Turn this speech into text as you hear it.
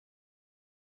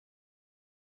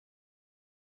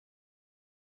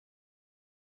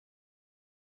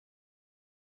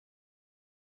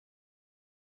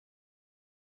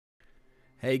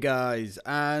Hey guys,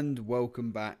 and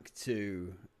welcome back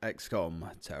to Xcom,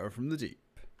 Terror from the Deep.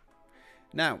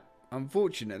 Now,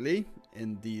 unfortunately,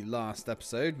 in the last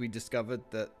episode, we discovered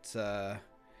that,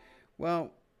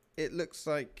 well, it looks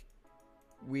like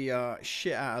we are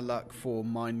shit out of luck for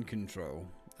mind control.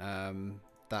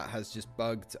 That has just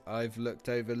bugged. I've looked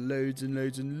over loads and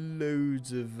loads and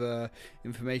loads of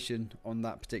information on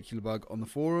that particular bug on the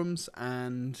forums,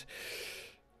 and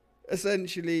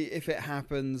essentially, if it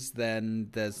happens, then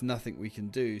there's nothing we can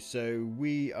do. So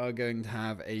we are going to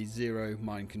have a zero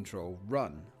mind control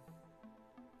run.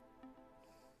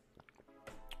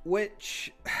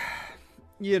 Which,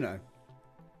 you know,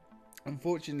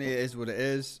 unfortunately it is what it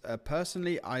is.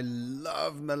 Personally, I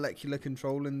love molecular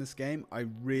control in this game. I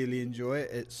really enjoy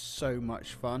it. It's so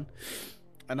much fun.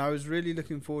 And I was really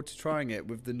looking forward to trying it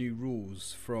with the new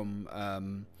rules from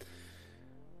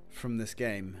this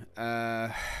game,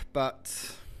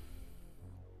 but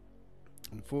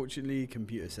unfortunately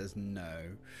computer says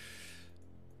no.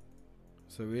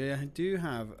 So we do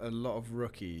have a lot of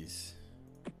rookies.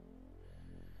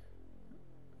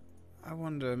 I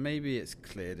wonder, maybe it's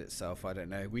cleared itself, I don't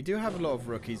know. We do have a lot of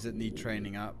rookies that need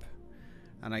training up,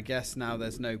 and I guess now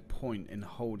there's no point in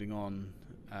holding on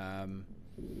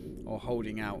or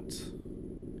holding out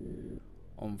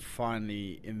on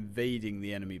finally invading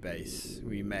the enemy base.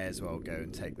 We may as well go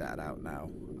and take that out now.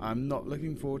 I'm not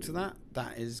looking forward to that.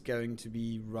 That is going to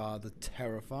be rather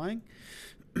terrifying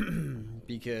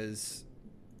because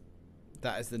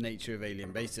that is the nature of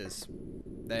alien bases.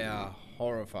 They are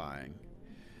horrifying,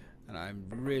 and I'm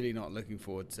really not looking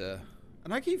forward to...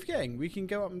 And I keep forgetting we can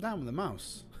go up and down with the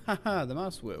mouse. Haha, the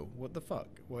mouse wheel. What the fuck?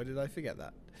 Why did I forget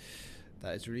that?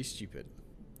 That is really stupid.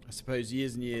 I suppose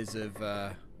years and years of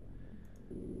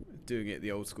doing it the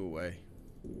old school way.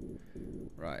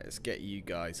 Right, let's get you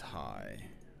guys high.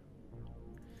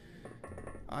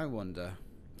 I wonder.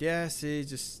 Yeah, see,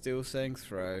 just still saying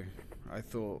throw. I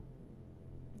thought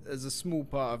there's a small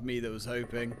part of me that was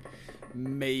hoping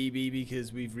maybe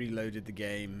because we've reloaded the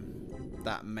game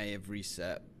that may have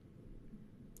reset.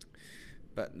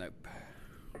 But nope.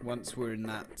 Once we're in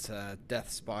that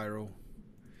death spiral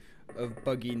of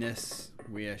bugginess,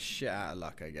 we are shit out of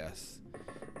luck, I guess.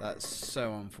 That's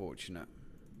so unfortunate.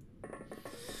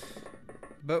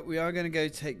 But we are going to go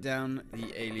take down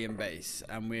the alien base,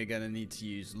 and we're going to need to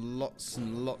use lots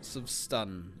and lots of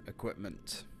stun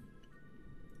equipment,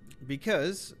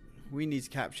 because we need to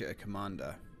capture a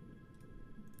commander.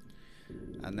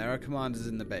 And there are commanders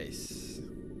in the base.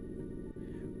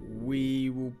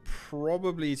 We will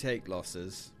probably take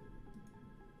losses,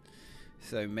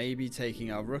 so maybe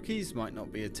taking our rookies might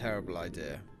not be a terrible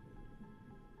idea.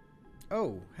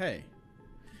 Oh, hey.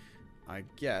 I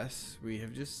guess we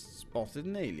have just spotted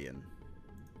an alien.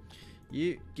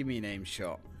 You, give me an aim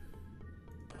shot.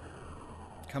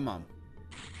 Come on.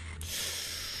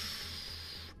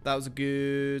 That was a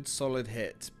good, solid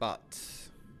hit, but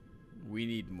we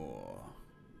need more.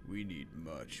 We need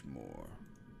much more.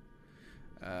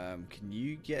 Can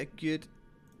you get a good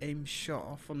aim shot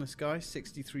off on this guy?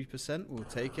 63%, we'll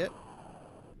take it.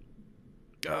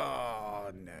 Oh,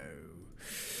 no.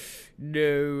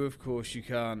 No, of course you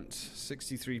can't.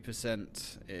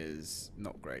 63% is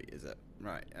not great, is it?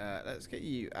 Right, let's get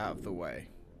you out of the way.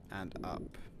 And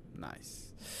up.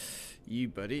 Nice. You,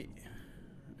 buddy.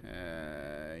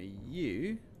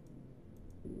 You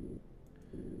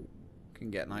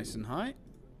can get nice and high.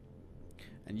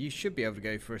 And you should be able to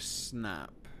go for a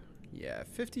snap. Yeah,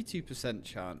 52%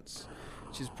 chance,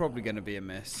 which is probably going to be a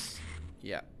miss.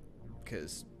 Yeah,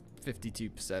 because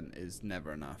 52% is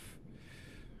never enough.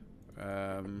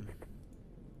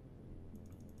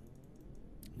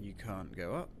 You can't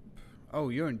go up. Oh,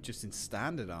 you're just in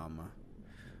standard armor.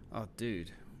 Oh,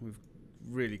 dude, we've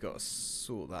really got to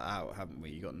sort that out, haven't we?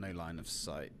 You got no line of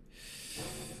sight,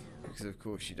 because of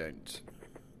course you don't.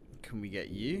 Can we get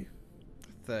you?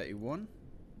 31.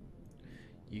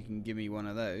 You can give me one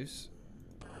of those.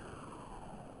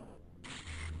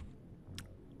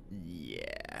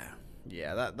 Yeah,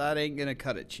 that ain't gonna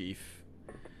cut it, Chief.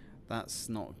 That's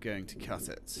not going to cut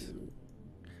it.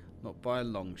 Not by a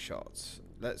long shot.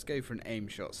 Let's go for an aim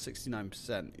shot.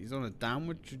 69%. He's on a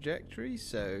downward trajectory,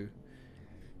 so...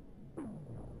 No.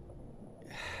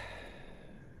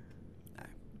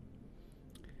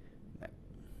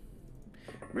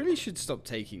 Really should stop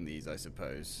taking these, I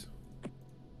suppose.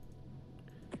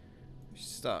 We should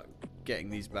start getting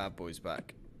these bad boys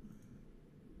back.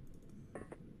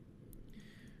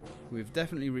 We've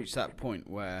definitely reached that point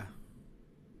where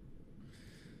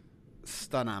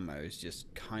stun ammo is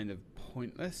just kind of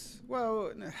pointless.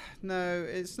 Well, no,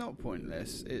 it's not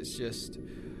pointless. It's just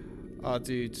our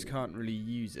dudes can't really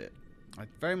use it. I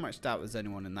very much doubt there's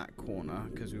anyone in that corner,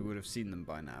 because we would have seen them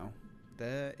by now.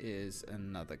 There is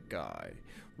another guy.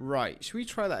 Right, should we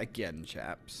try that again,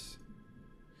 chaps?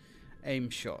 Aim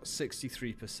shot,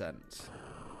 63%.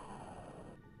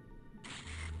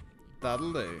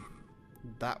 That'll do.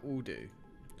 That will do.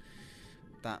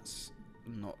 That's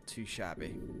not too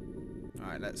shabby.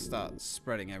 Alright, let's start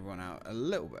spreading everyone out a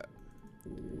little bit.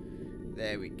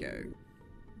 There we go.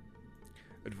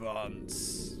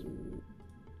 Advance.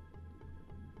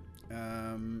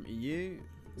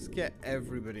 Let's get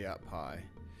everybody up high.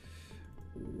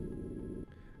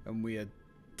 And we are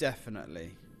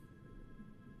definitely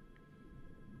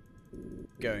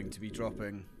going to be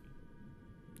dropping.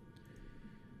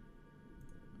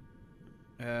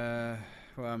 Well,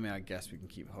 I mean, I guess we can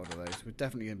keep hold of those. We're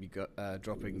definitely going to be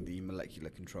dropping the molecular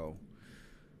control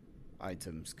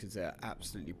items because they're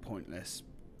absolutely pointless.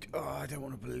 Oh, I don't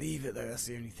want to believe it though. That's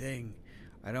the only thing.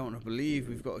 I don't want to believe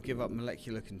we've got to give up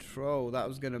molecular control. That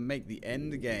was going to make the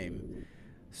end game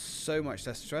so much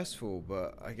less stressful.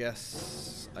 But I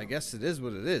guess it is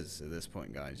what it is at this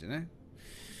point, guys. You know,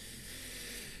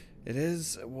 it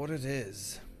is what it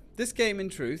is. This game, in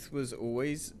truth, was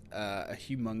always a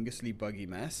humongously buggy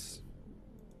mess.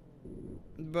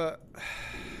 But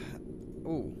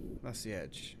oh, that's the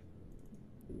edge.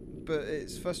 But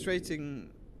it's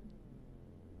frustrating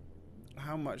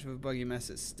how much of a buggy mess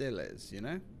it still is, you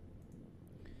know?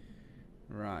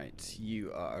 Right,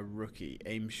 you are a rookie.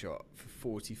 Aim shot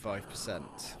for 45%.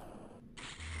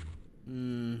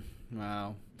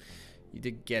 Well, you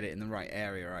did get it in the right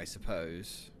area, I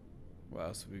suppose. What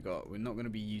else have we got? We're not going to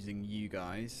be using you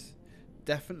guys.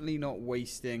 Definitely not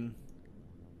wasting...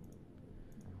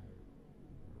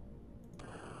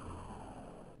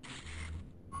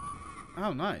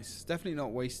 Oh, nice. Definitely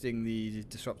not wasting the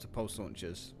disruptor pulse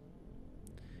launchers.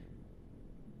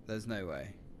 There's no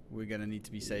way. We're going to need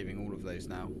to be saving all of those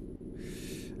now.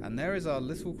 And there is our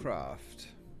little craft.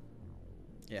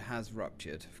 It has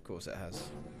ruptured. Of course it has.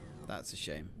 That's a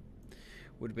shame.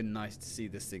 Would have been nice to see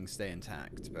this thing stay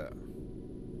intact, but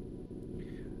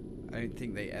I don't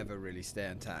think they ever really stay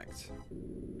intact.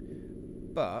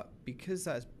 But because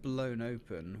that's blown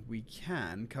open, we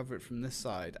can cover it from this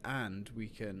side and we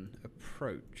can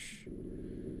approach.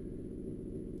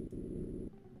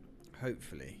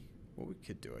 Hopefully. What we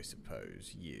could do, I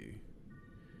suppose, you.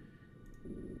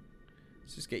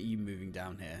 Let's just get you moving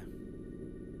down here.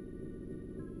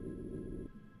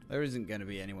 There isn't going to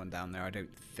be anyone down there, I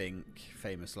don't think.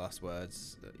 Famous last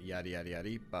words, yada yada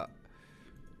yada, but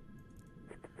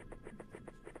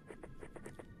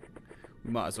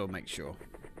we might as well make sure.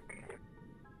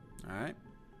 Alright.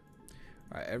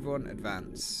 Alright, everyone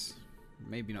advance.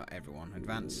 Maybe not everyone.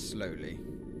 Advance slowly.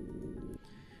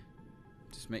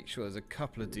 Just make sure there's a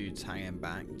couple of dudes hanging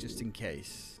back, just in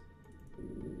case.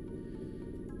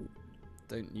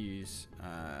 Don't use...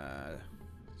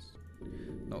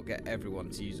 not get everyone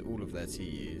to use all of their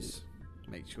TUs.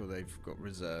 Make sure they've got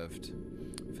reserved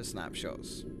for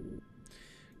snapshots.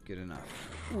 Good enough.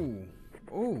 Ooh.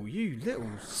 Oh, you little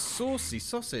saucy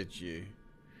sausage, you.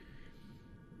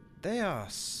 They are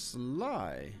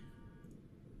sly.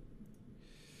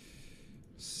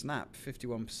 Snap,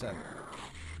 51%.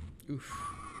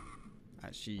 Oof.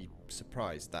 Actually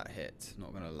surprised that hit,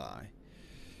 not gonna lie.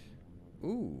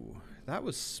 Ooh, that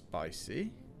was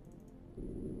spicy.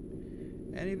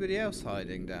 Anybody else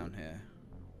hiding down here?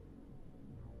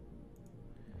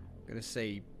 I'm gonna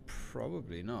say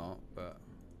probably not, but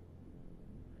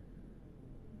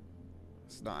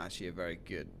it's not actually a very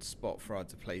good spot for our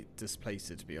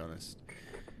displacer, to be honest,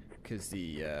 because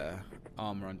the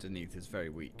armor underneath is very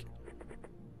weak.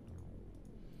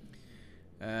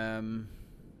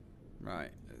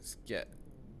 Right, let's get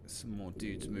some more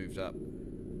dudes moved up.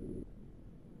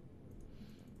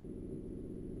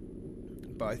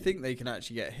 But I think they can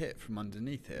actually get hit from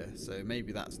underneath here, so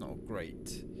maybe that's not a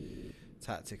great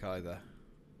tactic either.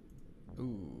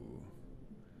 Ooh.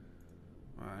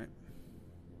 Alright.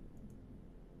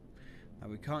 Now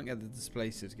we can't get the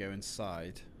displacer to go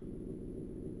inside,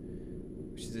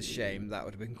 which is a shame. That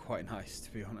would have been quite nice,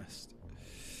 to be honest.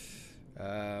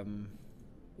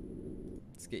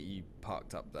 Let's get you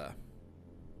parked up there.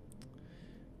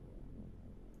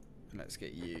 And let's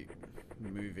get you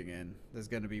moving in. There's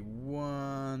going to be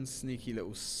one sneaky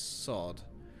little sod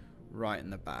right in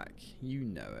the back. You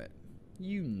know it.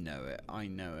 You know it. I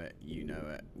know it. You know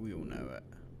it. We all know it.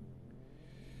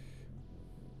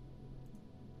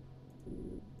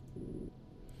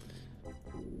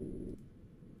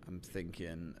 I'm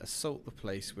thinking assault the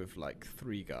place with like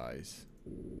 3 guys.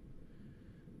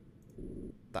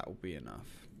 That will be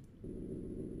enough.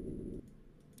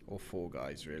 Or 4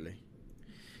 guys, really.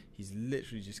 He's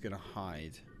literally just going to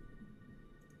hide.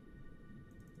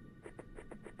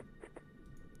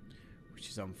 Which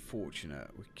is unfortunate.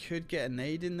 We could get a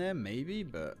nade in there, maybe,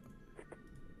 but...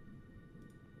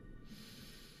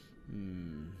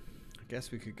 I guess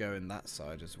we could go in that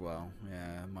side as well.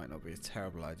 Yeah, might not be a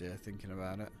terrible idea thinking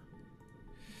about it.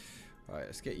 Right,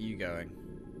 let's get you going.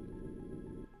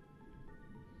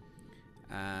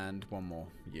 And one more,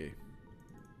 you.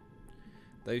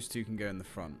 Those two can go in the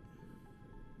front.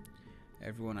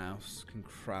 Everyone else can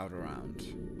crowd around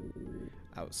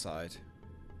outside.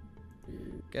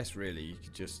 Guess really you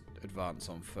could just advance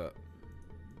on foot.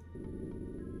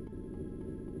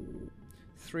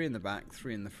 3 in the back,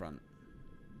 3 in the front.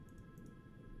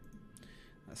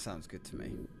 That sounds good to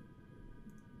me.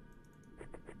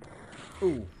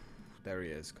 Ooh, there he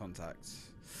is, contact.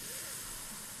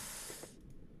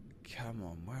 Come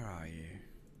on, where are you?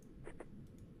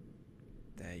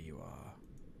 There you are.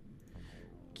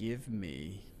 Give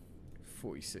me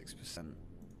 46%.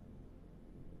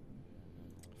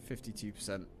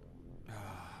 52%.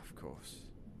 Ah, of course.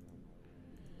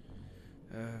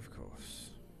 Of course.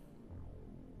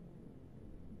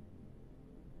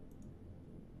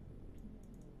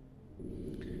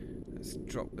 Let's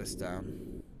drop this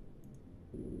down.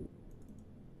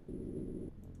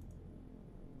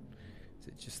 Is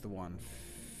it just the one?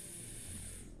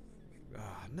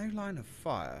 No line of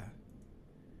fire.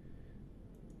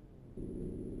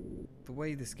 The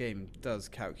way this game does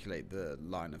calculate the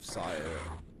line of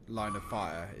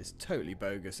fire is totally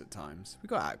bogus at times. We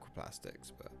got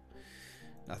aquaplastics, but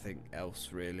nothing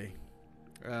else really.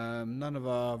 None of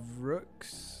our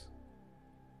rooks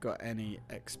got any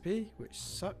XP, which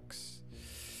sucks.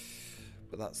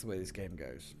 But that's the way this game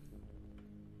goes.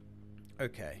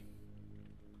 Okay.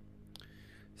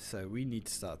 So we need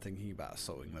to start thinking about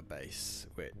assaulting the base,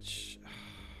 which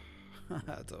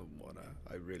I don't wanna.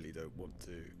 I really don't want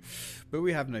to. But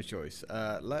we have no choice.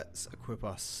 Let's equip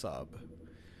our sub.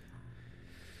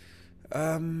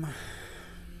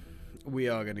 We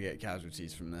are going to get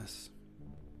casualties from this.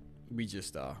 We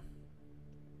just are.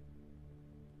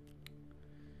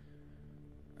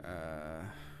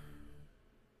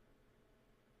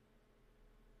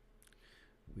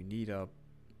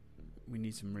 We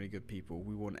need some really good people.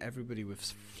 We want everybody with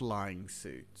flying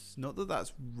suits. Not that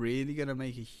that's really going to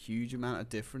make a huge amount of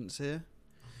difference here.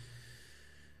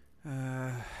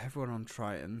 Everyone on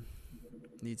Triton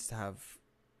needs to have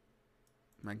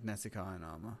magnetic iron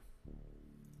armor.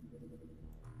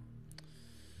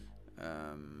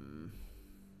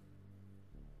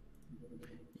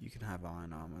 You can have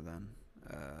iron armor then.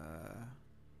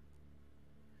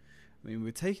 I mean,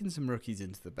 we're taking some rookies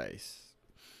into the base.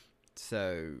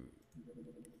 So,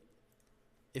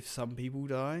 if some people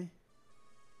die,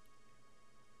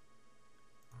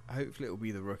 hopefully it'll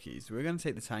be the rookies. We're going to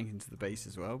take the tank into the base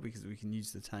as well, because we can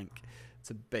use the tank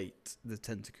to bait the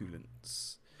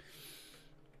tentaculants.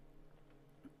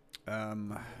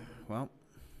 Well,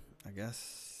 I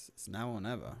guess it's now or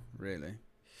never, really.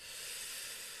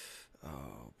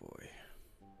 Oh boy.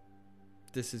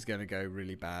 This is going to go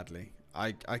really badly.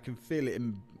 I can feel it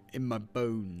in my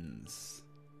bones.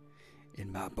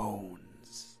 In my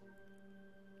bones.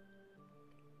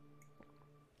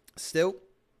 Still,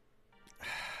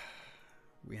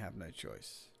 we have no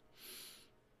choice.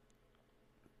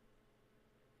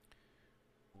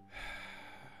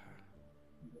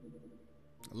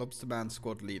 Lobsterman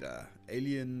Squad Leader.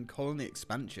 Alien colony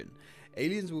expansion.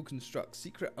 Aliens will construct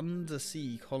secret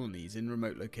undersea colonies in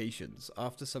remote locations.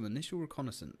 After some initial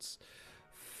reconnaissance,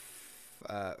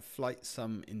 flight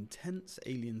some intense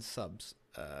alien subs.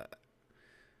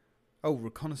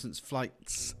 Reconnaissance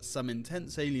flights. Some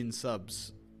intense alien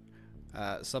subs.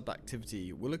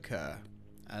 Sub-activity will occur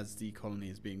as the colony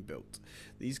is being built.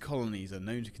 These colonies are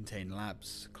known to contain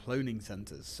labs, cloning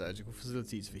centers, surgical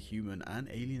facilities for human and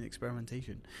alien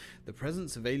experimentation. The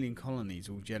presence of alien colonies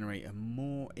will generate a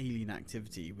more alien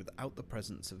activity without the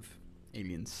presence of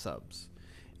alien subs.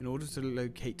 In order to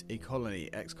locate a colony,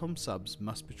 Xcom subs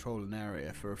must patrol an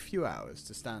area for a few hours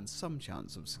to stand some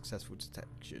chance of successful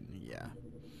detection. Yeah.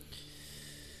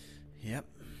 Yep.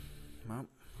 Well.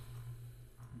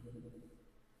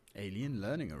 Alien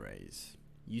learning arrays.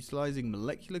 Utilizing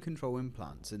molecular control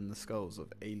implants in the skulls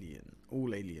of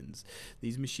all aliens,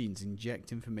 these machines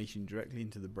inject information directly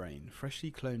into the brain.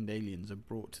 Freshly cloned aliens are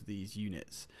brought to these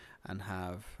units and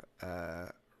have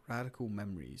radical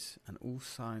memories and all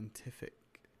scientific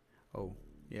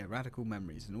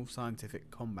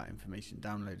combat information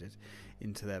downloaded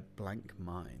into their blank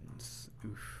minds.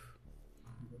 Oof.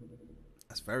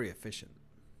 That's very efficient,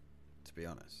 to be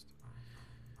honest.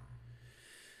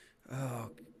 Oh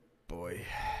boy.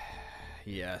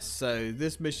 Yeah, so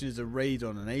this mission is a raid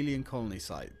on an alien colony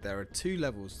site. There are 2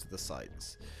 levels to the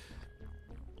sites.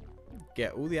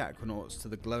 Get all the aquanauts to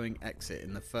the glowing exit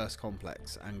in the first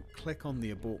complex and click on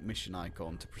the abort mission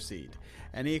icon to proceed.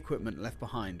 Any equipment left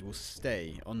behind will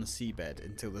stay on the seabed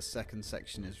until the second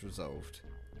section is resolved.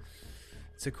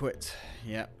 To quit.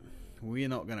 Yep, we're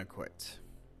not going to quit.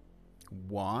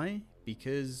 Why?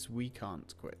 Because we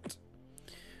can't quit.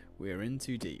 We're in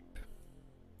too deep.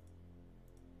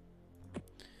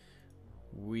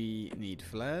 We need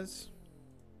flares.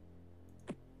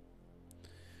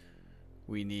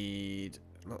 We need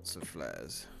lots of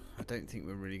flares. I don't think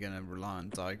we're really going to rely on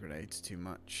dye grenades too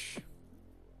much.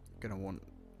 Going to want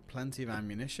plenty of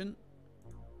ammunition.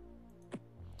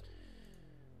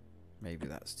 Maybe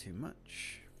that's too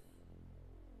much.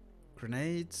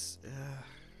 Grenades?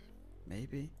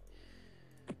 Maybe.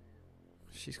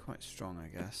 She's quite strong, I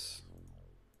guess.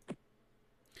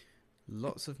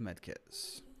 Lots of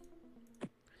medkits.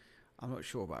 I'm not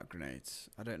sure about grenades.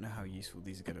 I don't know how useful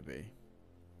these are going to be.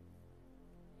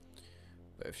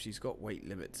 But if she's got weight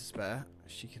limit to spare,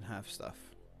 she can have stuff.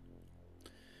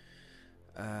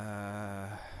 I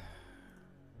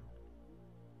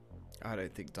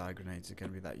don't think dye grenades are going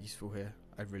to be that useful here.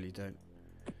 I really don't.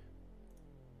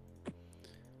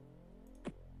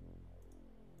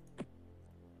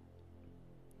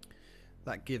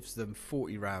 That gives them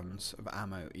 40 rounds of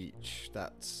ammo each.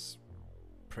 That's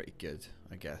pretty good,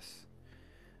 I guess.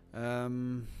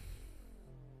 And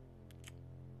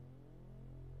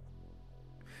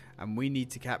we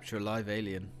need to capture a live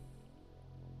alien.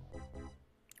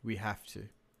 We have to.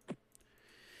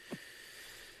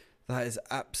 That is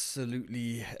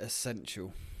absolutely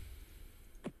essential.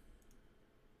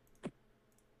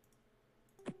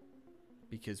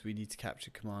 Because we need to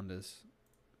capture commanders.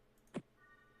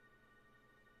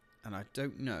 And I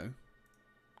don't know.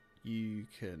 You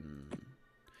can...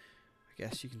 I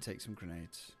guess you can take some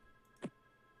grenades.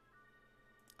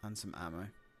 And some ammo.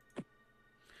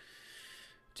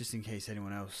 Just in case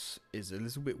anyone else is a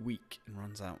little bit weak and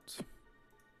runs out.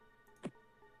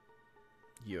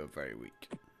 You're very weak.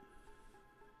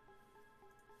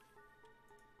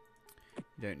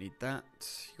 You don't need that.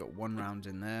 You got 1 round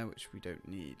in there, which we don't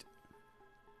need.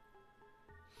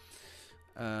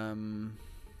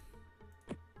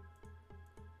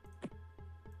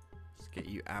 Let's get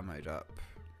you ammoed up.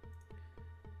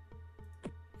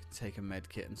 Take a med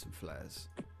kit and some flares.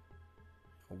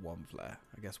 Or 1 flare.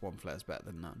 I guess 1 flare is better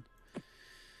than none.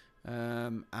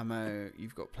 Ammo.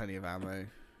 You've got plenty of ammo.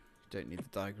 Don't need the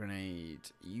dye grenade.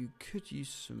 You could use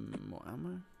some more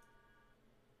ammo.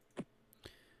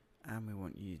 And we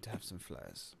want you to have some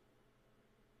flares.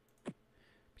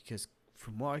 Because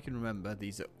from what I can remember,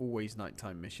 these are always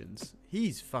nighttime missions.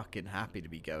 He's fucking happy to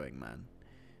be going, man.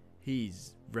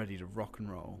 He's ready to rock and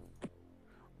roll.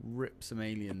 Rip some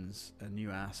aliens a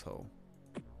new asshole.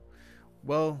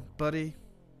 Well, buddy,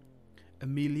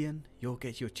 Emilian, you'll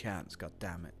get your chance,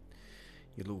 goddammit.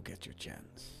 You'll all get your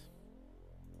chance.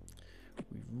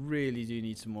 We really do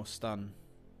need some more stun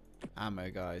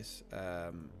ammo, guys.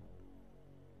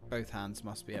 Both hands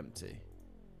must be empty.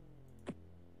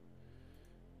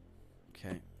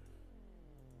 Okay.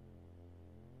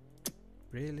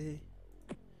 Really?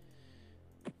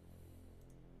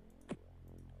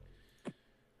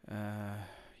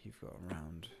 You've got a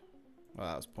round. Well,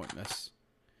 that was pointless.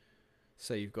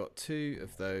 So you've got 2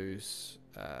 of those.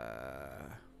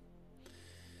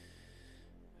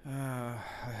 I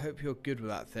hope you're good with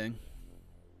that thing.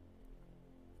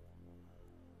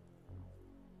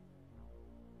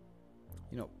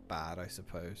 You're not bad, I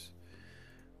suppose.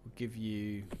 We'll give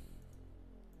you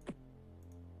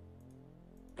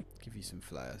some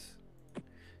flares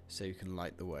so you can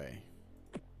light the way.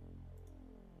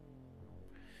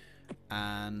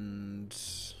 And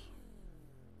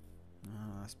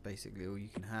that's basically all you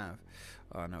can have.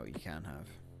 Oh, I know what you can have.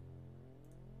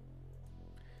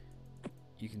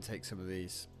 You can take some of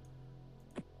these.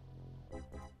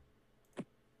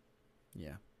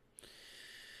 Yeah.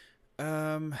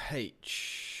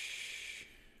 H.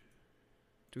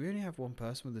 Do we only have 1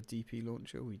 person with a DP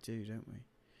launcher? We do, don't we?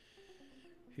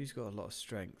 Who's got a lot of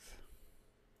strength?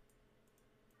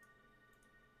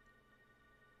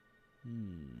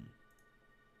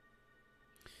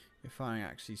 Your firing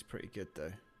actually is pretty good,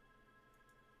 though.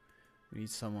 We need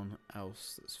someone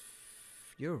else that's...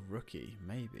 You're a rookie,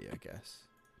 maybe, I guess.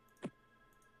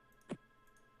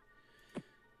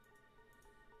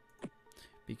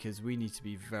 Because we need to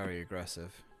be very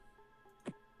aggressive.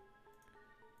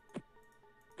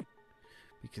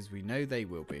 Because we know they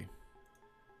will be.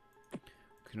 We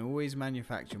can always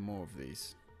manufacture more of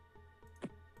these.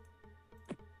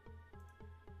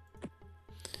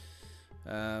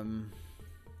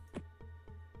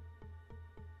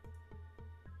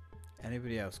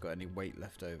 Anybody else got any weight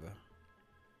left over?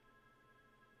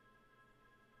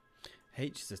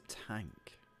 H is a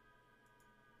tank.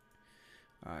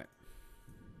 Alright.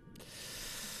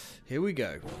 Here we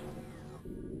go.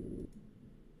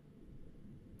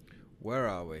 Where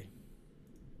are we?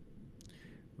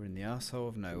 We're in the arsehole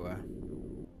of nowhere.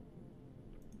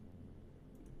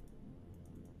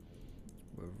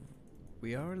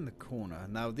 We are in the corner.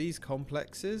 Now these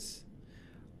complexes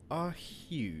are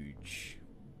huge.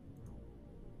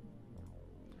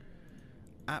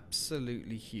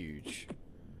 Absolutely huge.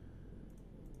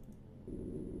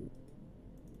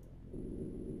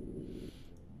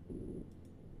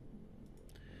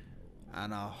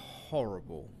 And are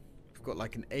horrible. We've got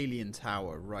like an alien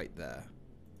tower right there.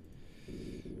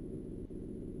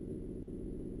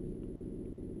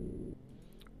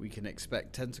 We can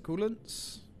expect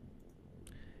tentaculants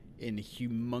in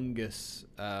humongous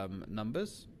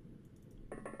numbers.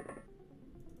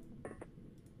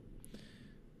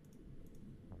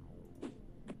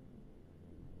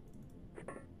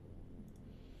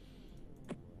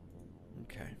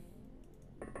 Okay.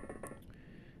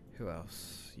 Who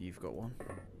else? You've got one.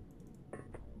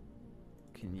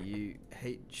 Can you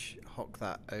hock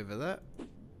that over there?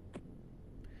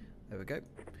 There we go.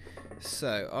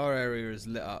 So our area is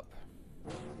lit up.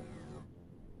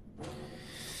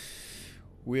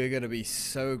 We are going to be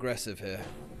so aggressive here.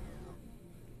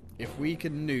 If we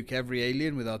can nuke every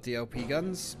alien with our DLP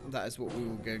guns, that is what we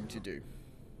were going to do.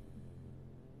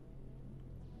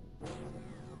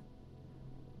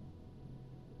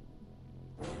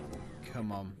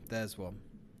 Come on, there's one.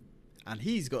 And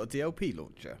he's got a DLP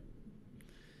launcher.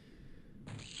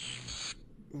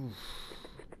 Oof.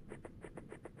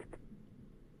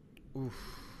 Oof.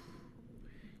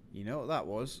 You know what that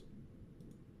was?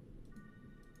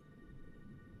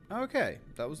 Okay,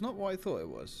 that was not what I thought it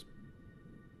was.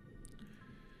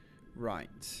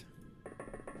 Right.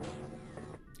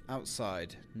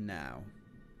 Outside now.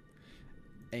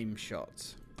 Aim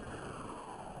shot.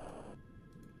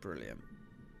 Brilliant.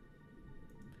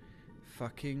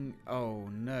 Fucking... Oh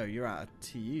no, you're out of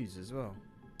TUs as well.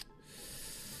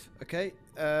 Okay.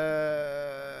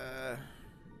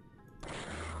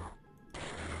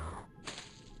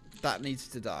 That needs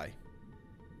to die.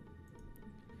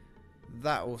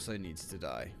 That also needs to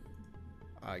die.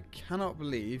 I cannot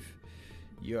believe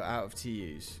you're out of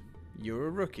TUs. You're a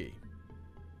rookie.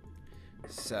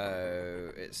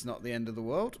 So it's not the end of the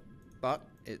world, but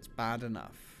it's bad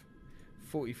enough.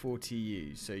 44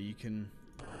 TUs, so you can...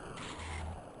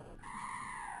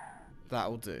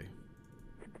 That'll do.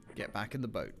 Get back in the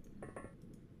boat.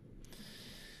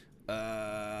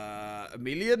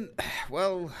 Emilian?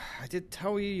 Well, I did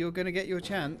tell you you're going to get your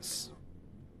chance.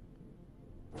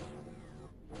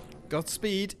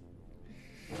 Godspeed.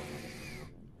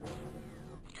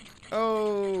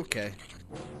 Okay.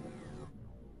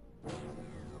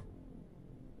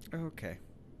 Okay.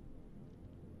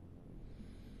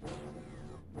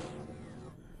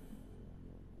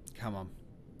 Come on.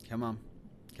 Come on.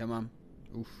 Come on.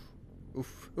 Oof.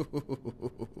 Oof.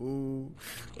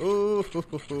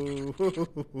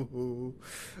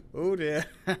 Oh dear.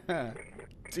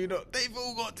 Do not. They've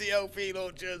all got DLP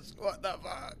launchers. What the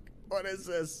fuck? What is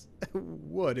this?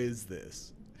 What is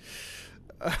this?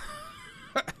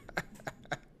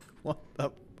 What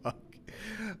the fuck?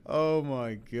 Oh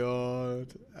my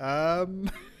god.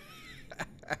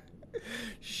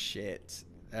 Shit.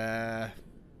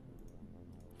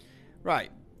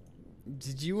 Right.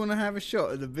 Did you want to have a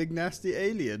shot at the big nasty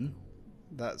alien?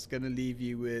 That's going to leave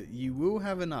you with... You will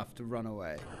have enough to run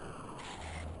away.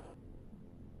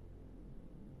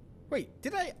 Wait,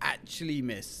 did I actually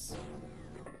miss?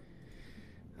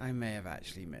 I may have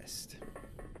actually missed.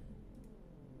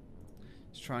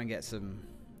 Let's try and get some,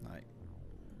 like...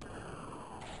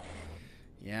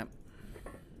 Yep.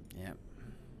 Yep.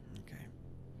 Okay.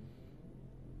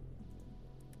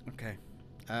 Okay.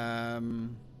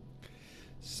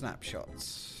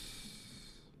 Snapshots.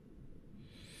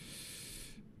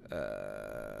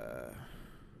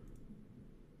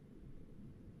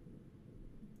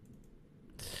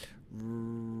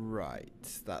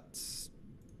 Right. That's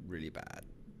really bad.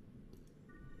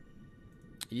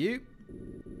 You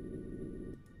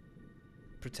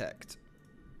protect.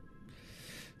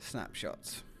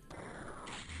 Snapshots.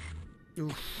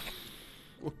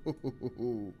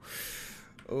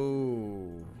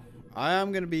 Oh, I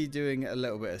am going to be doing a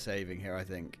little bit of saving here, I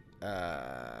think.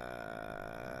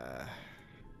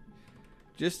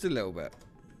 Just a little bit.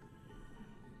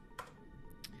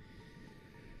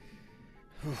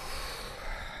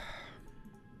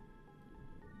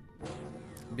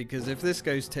 Because if this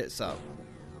goes tits up,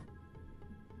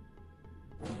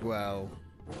 well,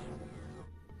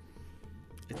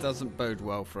 it doesn't bode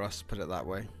well for us, put it that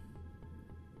way.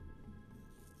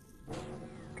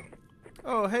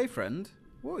 Oh, hey friend.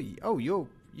 What are you? Oh,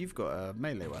 you've got a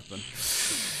melee weapon.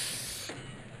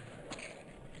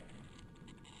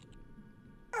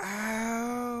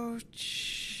 Ouch.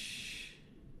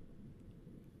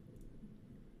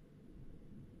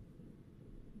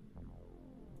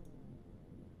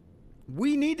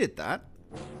 We needed that.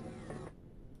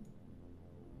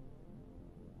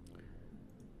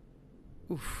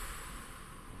 Oof.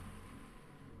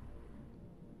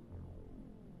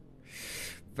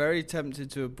 Very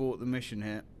tempted to abort the mission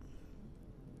here.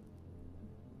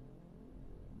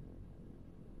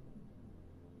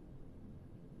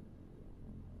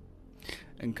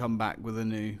 And come back with a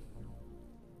new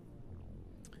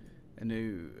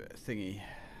thingy.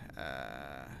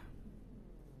 I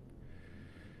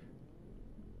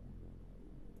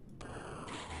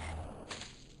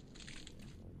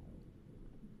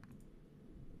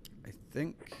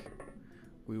think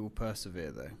we will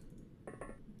persevere though.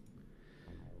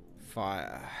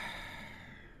 Fire.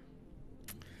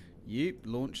 Yeep,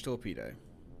 launch torpedo.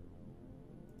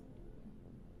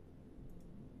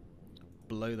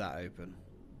 Blow that open.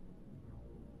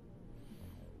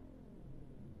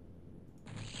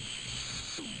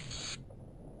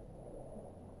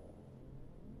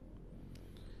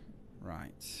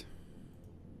 Right.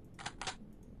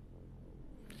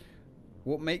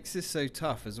 What makes this so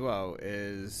tough as well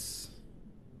is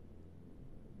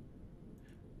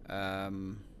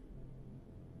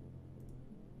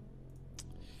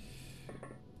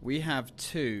we have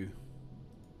 2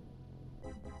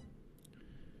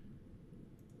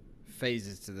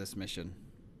 phases to this mission.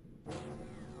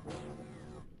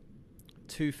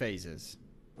 2 phases.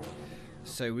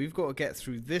 So we've got to get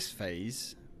through this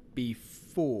phase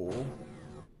before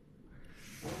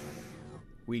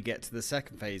we get to the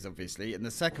second phase, obviously. And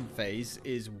the second phase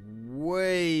is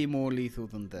way more lethal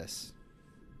than this.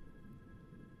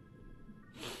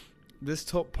 This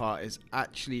top part is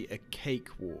actually a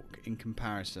cakewalk in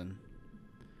comparison.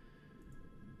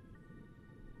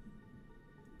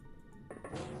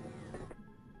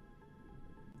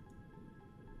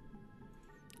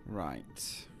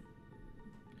 Right.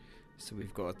 So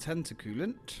we've got a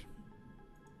tentacoolant.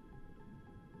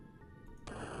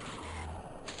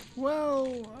 Well,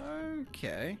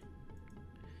 okay.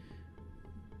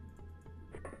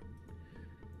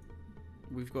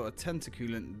 We've got a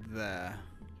tentacoolant there.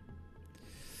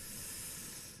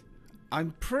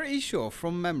 I'm pretty sure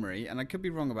from memory, and I could be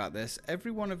wrong about this,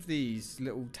 every one of these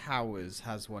little towers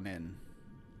has one in.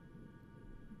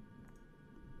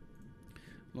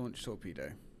 Launch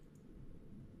torpedo.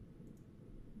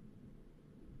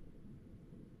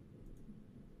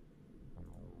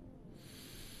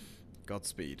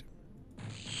 Godspeed.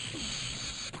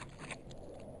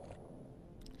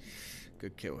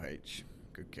 Good kill, H.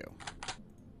 Good kill.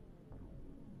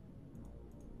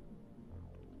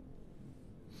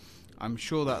 I'm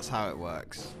sure that's how it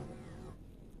works.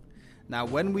 Now,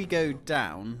 when we go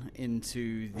down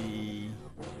into the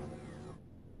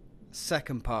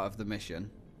second part of the mission,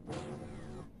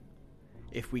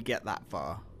 if we get that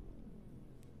far,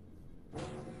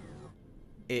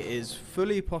 it is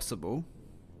fully possible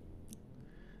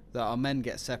that our men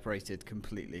get separated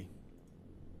completely.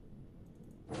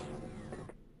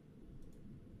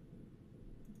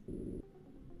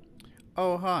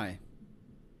 Oh, hi.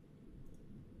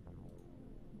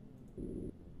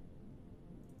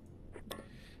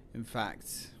 In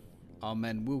fact, our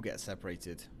men will get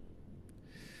separated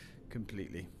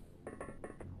completely.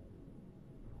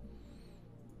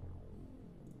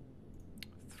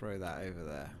 Throw that over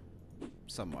there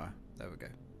somewhere. There we go.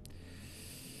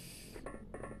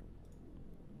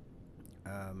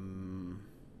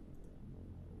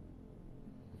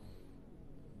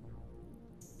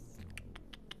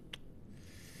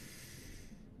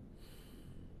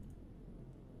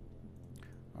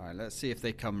 Alright, let's see if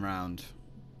they come round.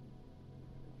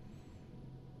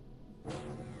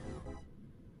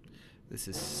 This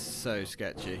is so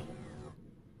sketchy.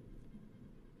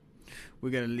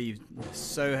 We're going to leave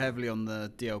so heavily on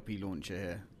the DLP launcher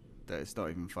here that it's not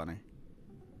even funny.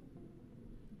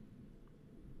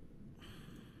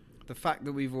 The fact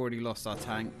that we've already lost our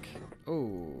tank,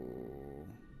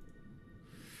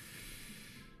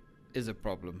 is a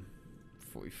problem.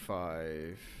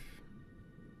 45.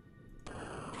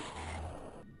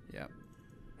 Yeah.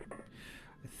 I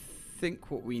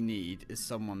think what we need is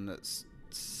someone that's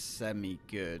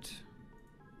semi-good.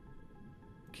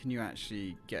 Can you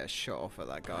actually get a shot off at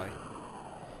that guy?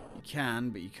 You can,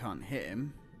 but you can't hit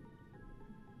him.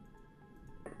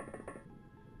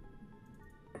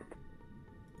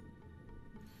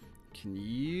 Can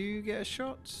you get a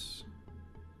shot?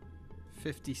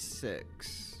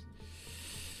 56.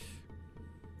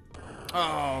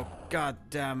 Oh, god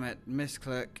damn it.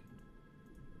 Misclick.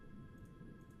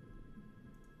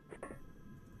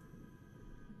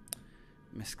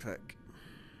 Misclick.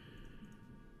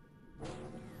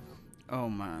 Oh,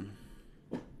 man.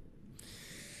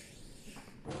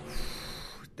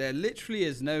 There literally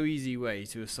is no easy way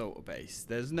to assault a base.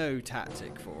 There's no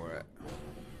tactic for it.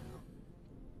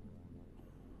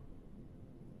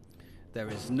 There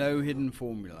is no hidden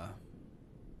formula.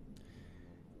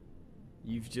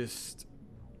 You've just...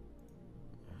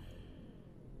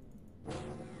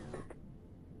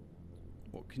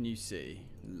 What can you see?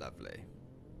 Lovely.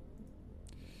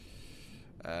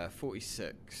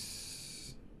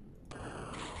 46.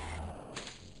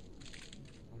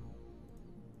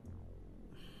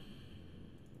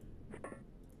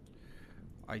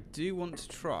 I do want to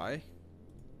try.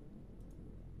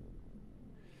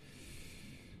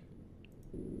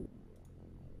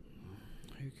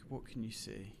 What can you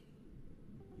see?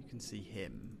 You can see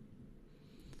him.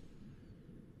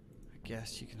 I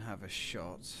guess you can have a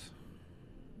shot.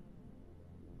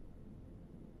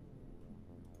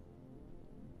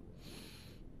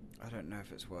 I don't know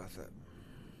if it's worth it.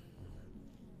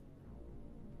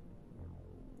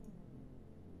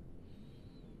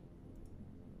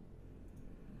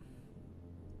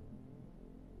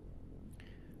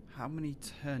 How many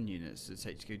turn units does it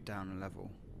take to go down a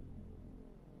level?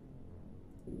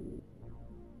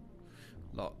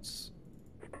 Lots.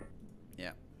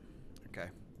 Yeah. Okay.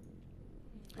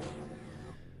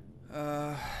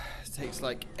 It takes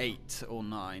like 8 or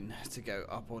 9 to go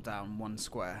up or down 1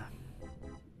 square.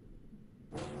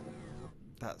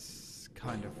 That's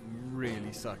kind of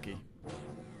really sucky.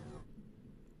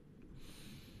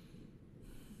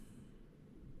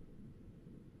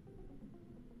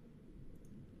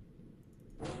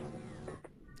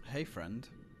 Hey friend.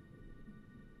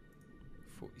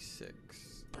 46.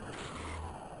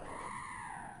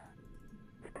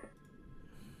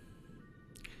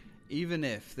 Even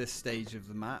if this stage of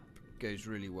the map goes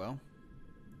really well.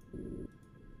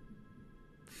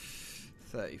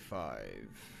 35.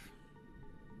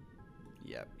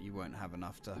 Yep, you won't have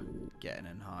enough to get in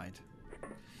and hide.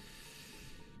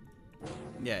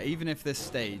 Yeah, even if this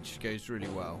stage goes really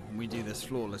well and we do this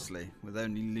flawlessly with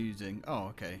only losing... Oh,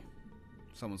 okay.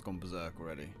 Someone's gone berserk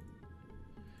already.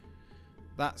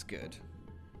 That's good.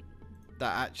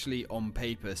 That actually on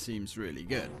paper seems really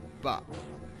good. But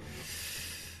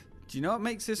do you know what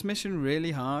makes this mission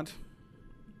really hard?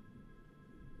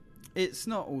 It's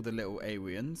not all the little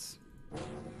aliens.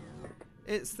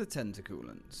 It's the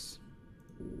tentaculants.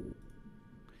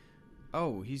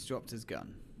 Oh, he's dropped his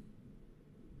gun.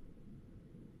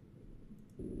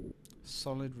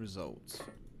 Solid results.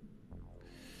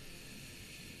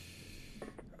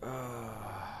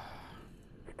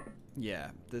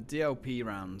 Yeah, the DLP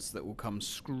rounds that will come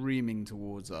screaming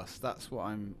towards us. That's what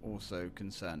I'm also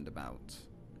concerned about.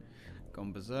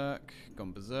 Gone berserk,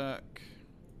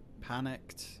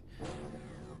 panicked.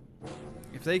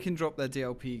 If they can drop their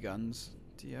DLP guns...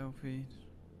 DLP...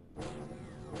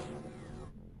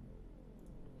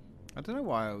 I don't know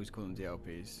why I always call them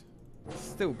DLPs. It's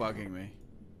still bugging me.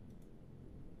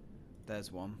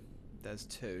 There's one. There's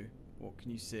two. What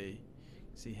can you see?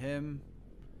 See him?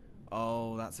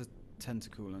 Oh, that's a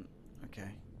tentaculant. Okay.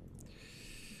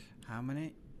 How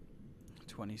many?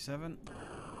 27.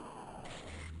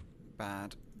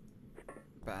 Bad.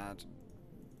 Bad.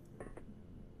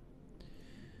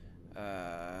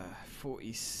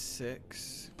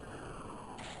 46.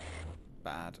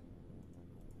 Bad.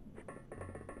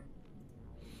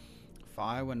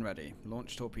 Fire when ready.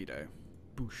 Launch torpedo.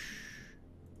 Boosh.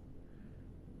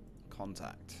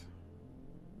 Contact.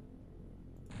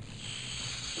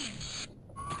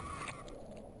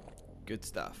 Good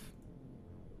stuff.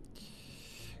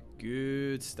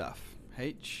 Good stuff.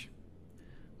 H.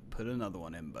 Put another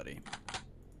one in, buddy.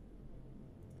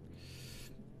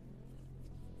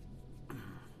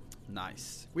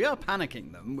 Nice. We are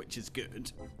panicking them, which is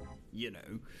good. You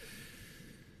know.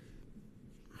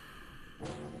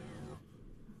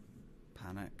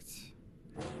 Panicked.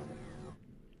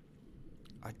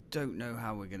 I don't know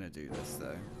how we're going to do this,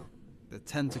 though. The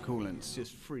tentaculants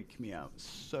just freak me out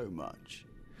so much.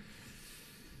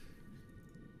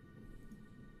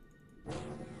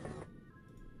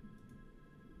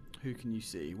 Who can you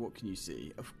see? What can you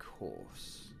see? Of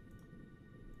course.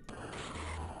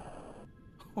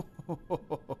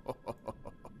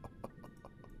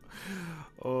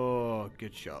 Oh,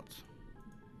 good shot.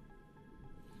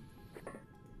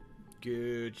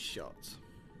 Good shot.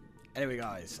 Anyway,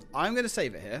 guys, I'm going to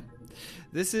save it here.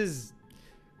 This is...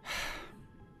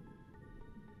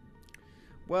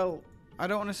 Well, I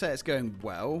don't want to say it's going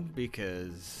well,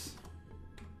 because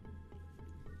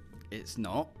it's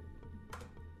not.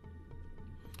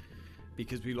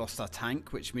 Because we lost our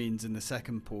tank, which means in the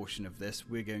second portion of this,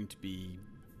 we're going to be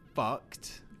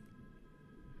fucked.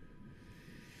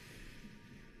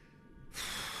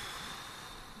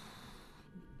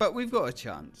 But we've got a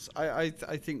chance. I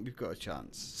think we've got a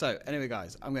chance. So, anyway,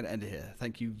 guys, I'm going to end it here.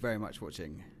 Thank you very much for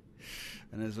watching.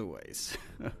 And as always,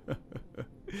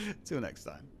 till next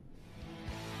time.